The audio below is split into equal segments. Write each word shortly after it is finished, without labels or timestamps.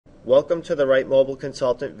Welcome to the Wright Mobile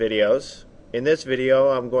Consultant videos. In this video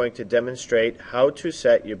I'm going to demonstrate how to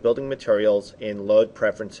set your building materials and load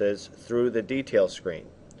preferences through the Details screen.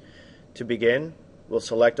 To begin, we'll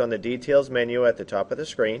select on the Details menu at the top of the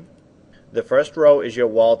screen. The first row is your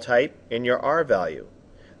wall type and your R value.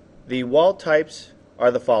 The wall types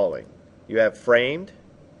are the following. You have framed,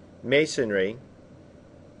 masonry,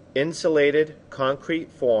 insulated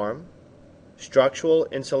concrete form, structural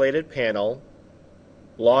insulated panel,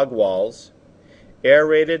 log walls,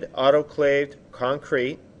 aerated autoclaved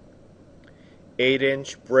concrete,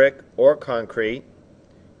 8-inch brick or concrete,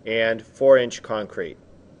 and 4-inch concrete.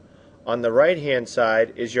 On the right hand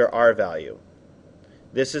side is your R value.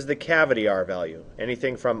 This is the cavity R value,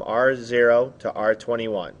 anything from R0 to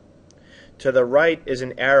R21. To the right is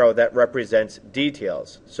an arrow that represents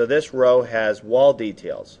details, so this row has wall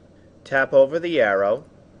details. Tap over the arrow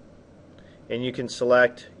and you can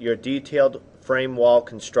select your detailed frame wall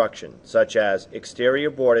construction, such as exterior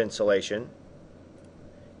board insulation,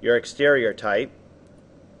 your exterior type,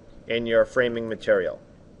 and your framing material.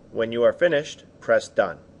 When you are finished, press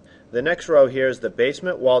Done. The next row here is the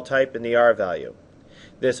basement wall type and the R value.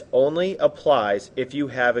 This only applies if you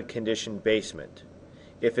have a conditioned basement.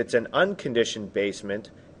 If it's an unconditioned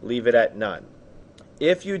basement, leave it at none.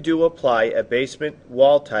 If you do apply a basement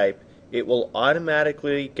wall type, it will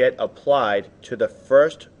automatically get applied to the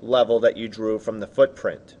first level that you drew from the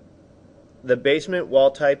footprint. The basement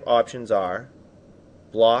wall type options are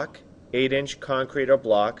block, 8-inch concrete or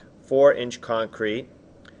block, 4-inch concrete,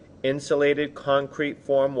 insulated concrete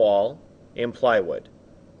form wall, and plywood.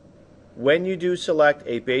 When you do select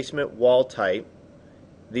a basement wall type,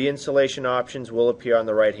 the insulation options will appear on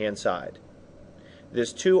the right hand side.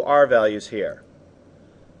 There's two R values here.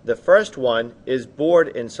 The first one is board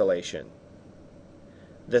insulation.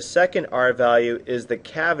 The second R value is the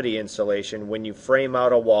cavity insulation when you frame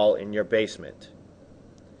out a wall in your basement.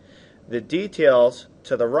 The details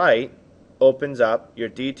to the right opens up your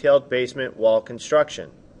detailed basement wall construction.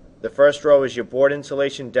 The first row is your board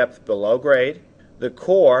insulation depth below grade, the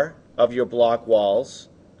core of your block walls,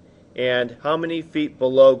 and how many feet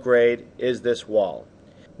below grade is this wall.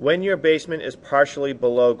 When your basement is partially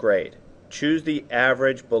below grade, choose the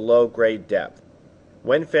average below grade depth.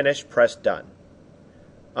 When finished, press Done.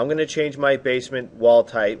 I'm going to change my basement wall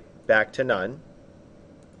type back to none.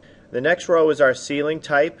 The next row is our ceiling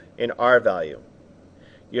type and R value.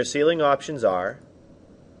 Your ceiling options are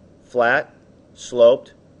flat,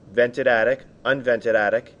 sloped, vented attic, unvented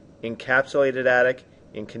attic, encapsulated attic,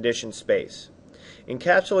 and conditioned space.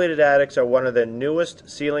 Encapsulated attics are one of the newest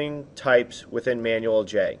ceiling types within Manual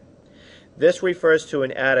J. This refers to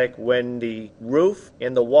an attic when the roof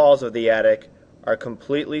and the walls of the attic are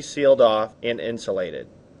completely sealed off and insulated.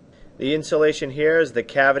 The insulation here is the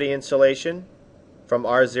cavity insulation from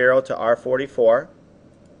R0 to R44.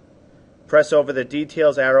 Press over the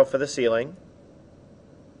details arrow for the ceiling.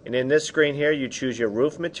 And in this screen here you choose your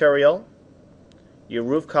roof material, your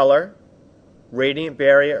roof color, radiant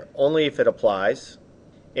barrier only if it applies,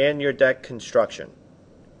 and your deck construction.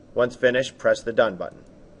 Once finished, press the Done button.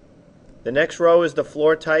 The next row is the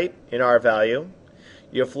floor type in R value.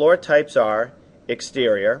 Your floor types are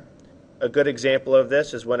exterior. A good example of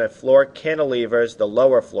this is when a floor cantilevers the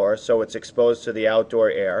lower floor so it's exposed to the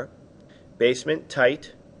outdoor air. Basement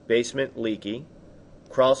tight, basement leaky.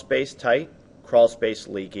 Crawl space tight, crawl space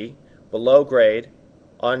leaky. Below grade,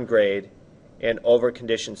 on grade, and over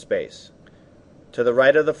conditioned space. To the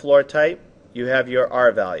right of the floor type, you have your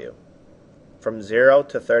R value from 0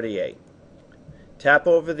 to 38. Tap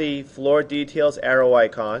over the floor details arrow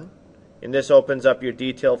icon, and this opens up your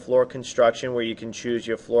detailed floor construction where you can choose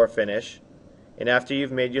your floor finish. And after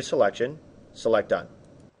you've made your selection, select Done.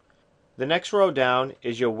 The next row down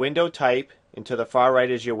is your window type, and to the far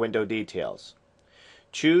right is your window details.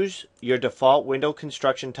 Choose your default window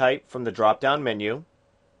construction type from the drop-down menu,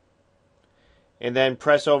 and then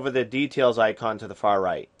press over the details icon to the far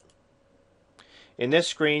right. In this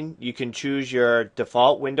screen, you can choose your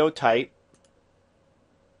default window type,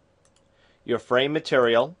 your frame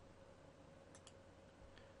material,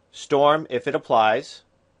 storm if it applies,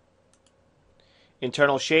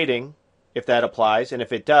 internal shading if that applies, and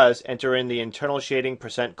if it does, enter in the internal shading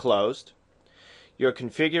 % closed, your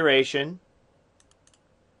configuration,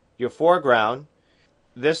 your foreground,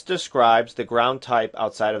 this describes the ground type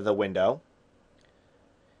outside of the window,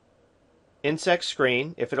 insect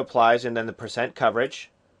screen if it applies and then the % coverage,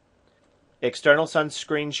 external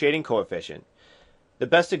sunscreen shading coefficient. The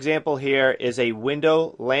best example here is a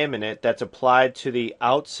window laminate that's applied to the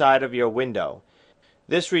outside of your window.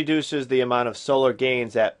 This reduces the amount of solar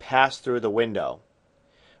gains that pass through the window.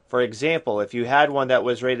 For example, if you had one that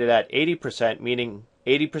was rated at 80%, meaning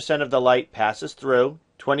 80% of the light passes through,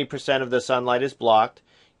 20% of the sunlight is blocked,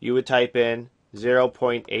 you would type in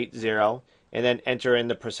 0.80 and then enter in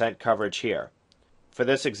the percent coverage here. For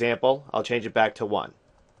this example, I'll change it back to 1.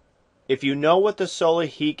 If you know what the solar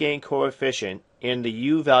heat gain coefficient and the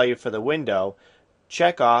U value for the window,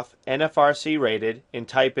 check off NFRC rated and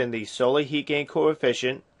type in the solar heat gain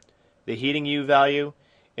coefficient, the heating U value,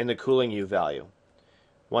 and the cooling U value.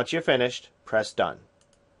 Once you're finished, press Done.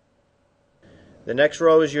 The next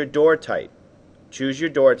row is your door type. Choose your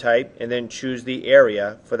door type and then choose the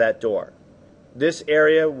area for that door. This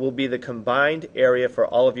area will be the combined area for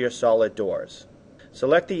all of your solid doors.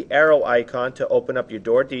 Select the arrow icon to open up your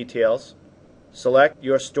door details. Select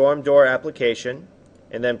your storm door application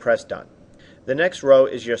and then press Done. The next row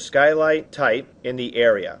is your skylight type in the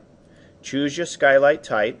area. Choose your skylight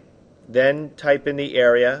type, then type in the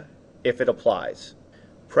area if it applies.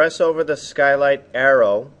 Press over the skylight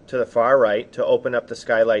arrow to the far right to open up the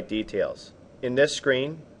skylight details. In this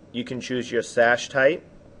screen, you can choose your sash type,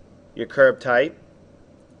 your curb type,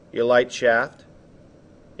 your light shaft,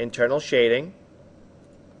 internal shading,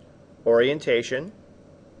 orientation,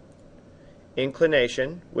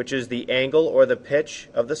 inclination, which is the angle or the pitch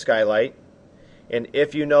of the skylight, and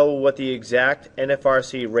if you know what the exact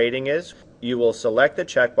NFRC rating is, you will select the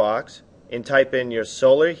checkbox and type in your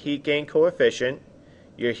solar heat gain coefficient,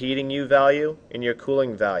 your heating U value, and your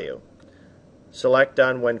cooling value. Select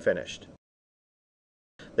Done when finished.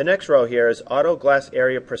 The next row here is auto glass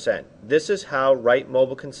area percent. This is how Wright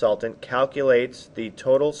Mobile Consultant calculates the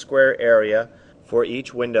total square area for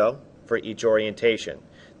each window for each orientation.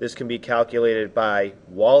 This can be calculated by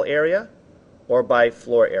wall area or by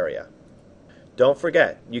floor area. Don't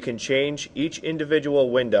forget, you can change each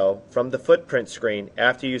individual window from the footprint screen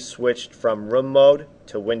after you switched from room mode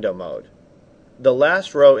to window mode. The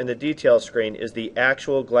last row in the details screen is the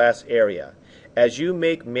actual glass area. As you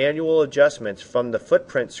make manual adjustments from the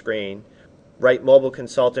footprint screen, Wright Mobile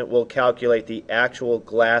Consultant will calculate the actual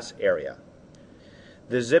glass area.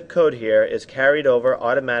 The zip code here is carried over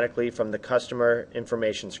automatically from the customer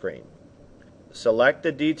information screen. Select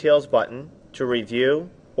the Details button to review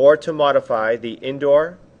or to modify the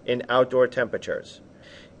indoor and outdoor temperatures.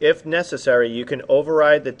 If necessary, you can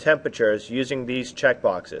override the temperatures using these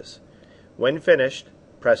checkboxes. When finished,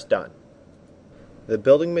 press Done. The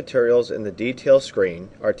building materials in the detail screen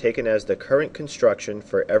are taken as the current construction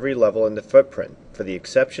for every level in the footprint, for the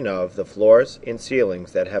exception of the floors and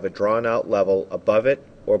ceilings that have a drawn-out level above it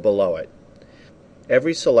or below it.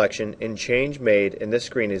 Every selection and change made in this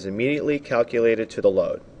screen is immediately calculated to the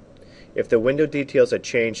load. If the window details are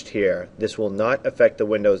changed here, this will not affect the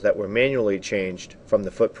windows that were manually changed from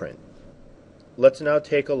the footprint. Let's now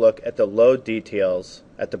take a look at the load details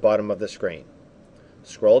at the bottom of the screen.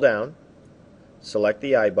 Scroll down, select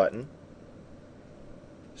the I button,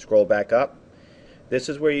 scroll back up. This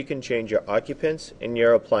is where you can change your occupants and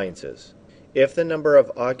your appliances. If the number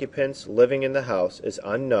of occupants living in the house is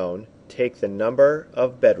unknown, take the number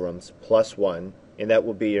of bedrooms plus 1, and that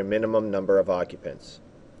will be your minimum number of occupants.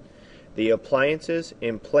 The appliances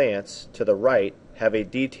and plants to the right have a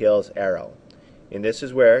details arrow, and this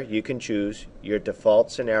is where you can choose your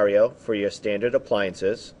default scenario for your standard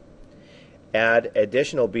appliances, add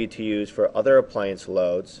additional BTUs for other appliance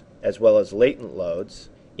loads, as well as latent loads,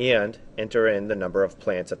 and enter in the number of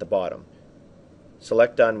plants at the bottom.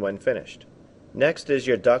 Select Done when finished. Next is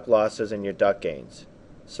your duct losses and your duct gains.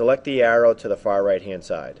 Select the arrow to the far right hand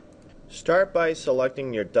side. Start by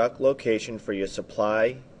selecting your duct location for your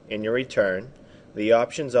supply and your return. The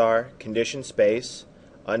options are conditioned space,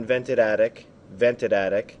 unvented attic, vented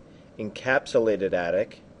attic, encapsulated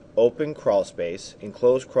attic, open crawl space,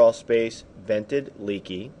 enclosed crawl space, vented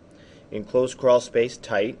leaky, enclosed crawl space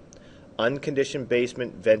tight, unconditioned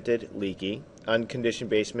basement vented leaky, unconditioned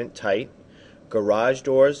basement tight, garage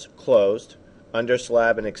doors closed, under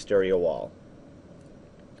slab and exterior wall.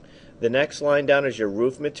 The next line down is your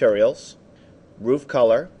roof materials, roof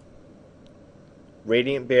color,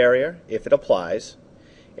 radiant barrier if it applies,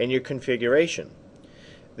 and your configuration.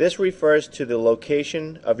 This refers to the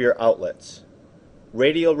location of your outlets.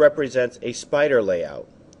 Radial represents a spider layout.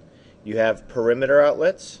 You have perimeter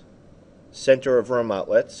outlets, center of room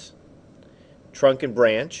outlets, trunk and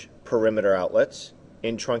branch, perimeter outlets,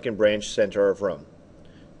 and trunk and branch, center of room.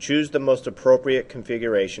 Choose the most appropriate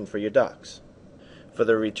configuration for your ducts. For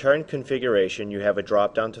the return configuration, you have a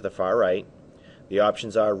drop down to the far right. The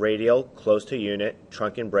options are radial, close to unit,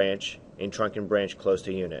 trunk and branch close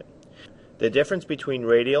to unit. The difference between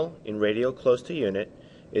radial and radial close to unit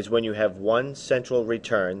is when you have one central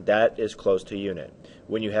return that is close to unit.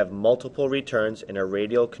 When you have multiple returns in a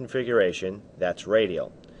radial configuration, that's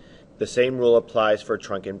radial. The same rule applies for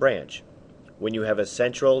trunk and branch. When you have a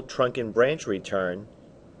central trunk and branch return,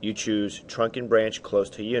 you choose trunk and branch close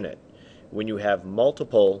to unit. When you have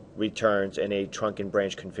multiple returns in a trunk and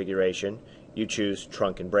branch configuration, you choose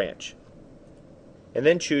trunk and branch. And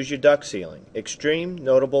then choose your duct sealing: extreme,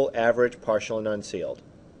 notable, average, partial, and unsealed.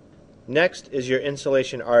 Next is your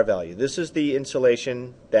insulation R value. This is the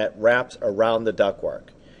insulation that wraps around the ductwork.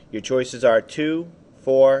 Your choices are 2,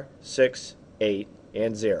 4, 6, 8,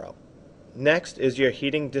 and 0. Next is your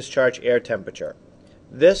heating discharge air temperature.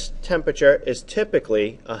 This temperature is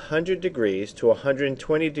typically 100 degrees to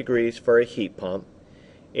 120 degrees for a heat pump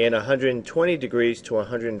and 120 degrees to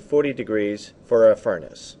 140 degrees for a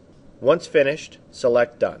furnace. Once finished,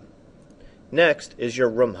 select Done. Next is your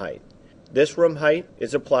room height. This room height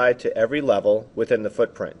is applied to every level within the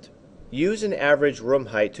footprint. Use an average room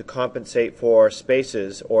height to compensate for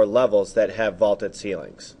spaces or levels that have vaulted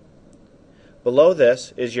ceilings. Below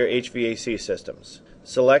this is your HVAC systems.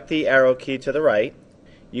 Select the arrow key to the right.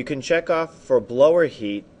 You can check off for blower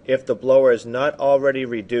heat if the blower is not already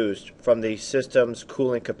reduced from the system's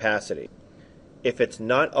cooling capacity. If it's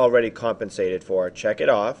not already compensated for, check it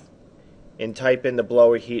off and type in the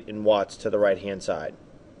blower heat in watts to the right-hand side.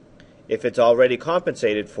 If it's already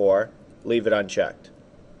compensated for, leave it unchecked.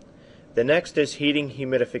 The next is heating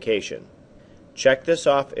humidification. Check this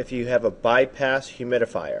off if you have a bypass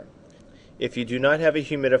humidifier. If you do not have a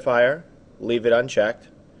humidifier, leave it unchecked.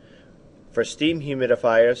 For steam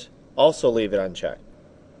humidifiers, also leave it unchecked.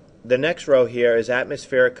 The next row here is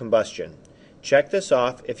atmospheric combustion. Check this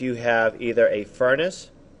off if you have either a furnace,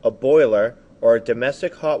 a boiler, or a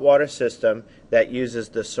domestic hot water system that uses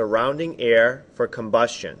the surrounding air for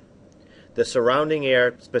combustion. The surrounding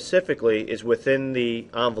air specifically is within the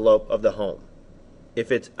envelope of the home. If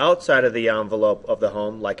it's outside of the envelope of the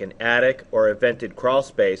home, like an attic or a vented crawl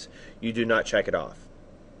space, you do not check it off.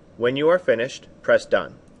 When you are finished, press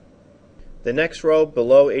Done. The next row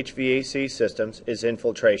below HVAC systems is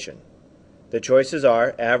infiltration. The choices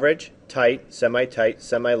are average, tight,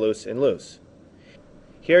 semi-loose, and loose.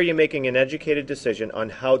 Here you're making an educated decision on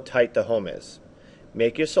how tight the home is.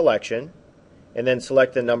 Make your selection, and then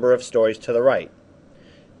select the number of stories to the right.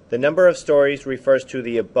 The number of stories refers to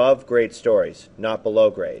the above grade stories, not below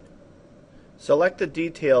grade. Select the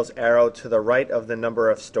Details arrow to the right of the number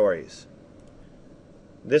of stories.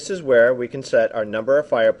 This is where we can set our number of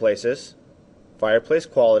fireplaces, fireplace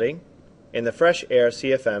quality, and the fresh air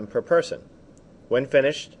CFM per person. When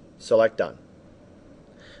finished, select Done.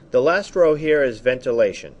 The last row here is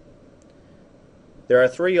ventilation. There are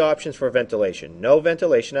three options for ventilation: no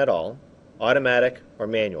ventilation at all, automatic, or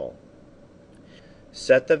manual.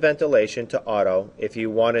 Set the ventilation to auto if you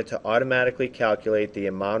want it to automatically calculate the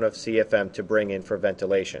amount of CFM to bring in for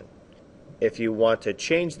ventilation. If you want to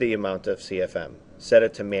change the amount of CFM, set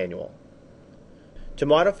it to manual. To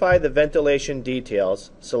modify the ventilation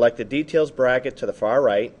details, select the Details bracket to the far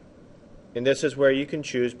right, and this is where you can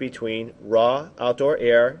choose between raw outdoor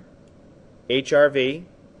air, HRV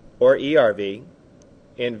or ERV,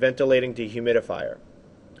 and ventilating dehumidifier.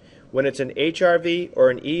 When it's an HRV or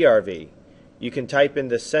an ERV, you can type in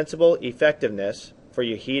the sensible effectiveness for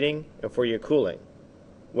your heating and for your cooling.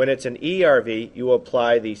 When it's an ERV, you will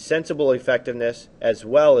apply the sensible effectiveness as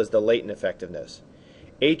well as the latent effectiveness.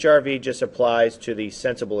 HRV just applies to the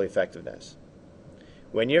sensible effectiveness.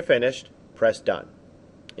 When you're finished, press Done.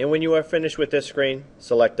 And when you are finished with this screen,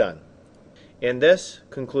 select Done. And this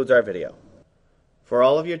concludes our video. For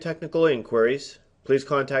all of your technical inquiries, please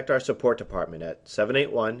contact our support department at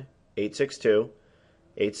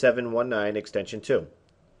 781-862-8719 extension 2.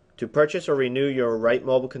 To purchase or renew your Wright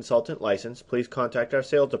Mobile Consultant license, please contact our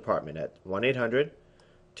sales department at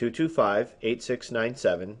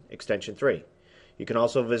 1-800-225-8697 extension 3. You can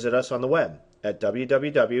also visit us on the web at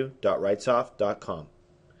www.wrightsoft.com.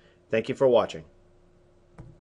 Thank you for watching.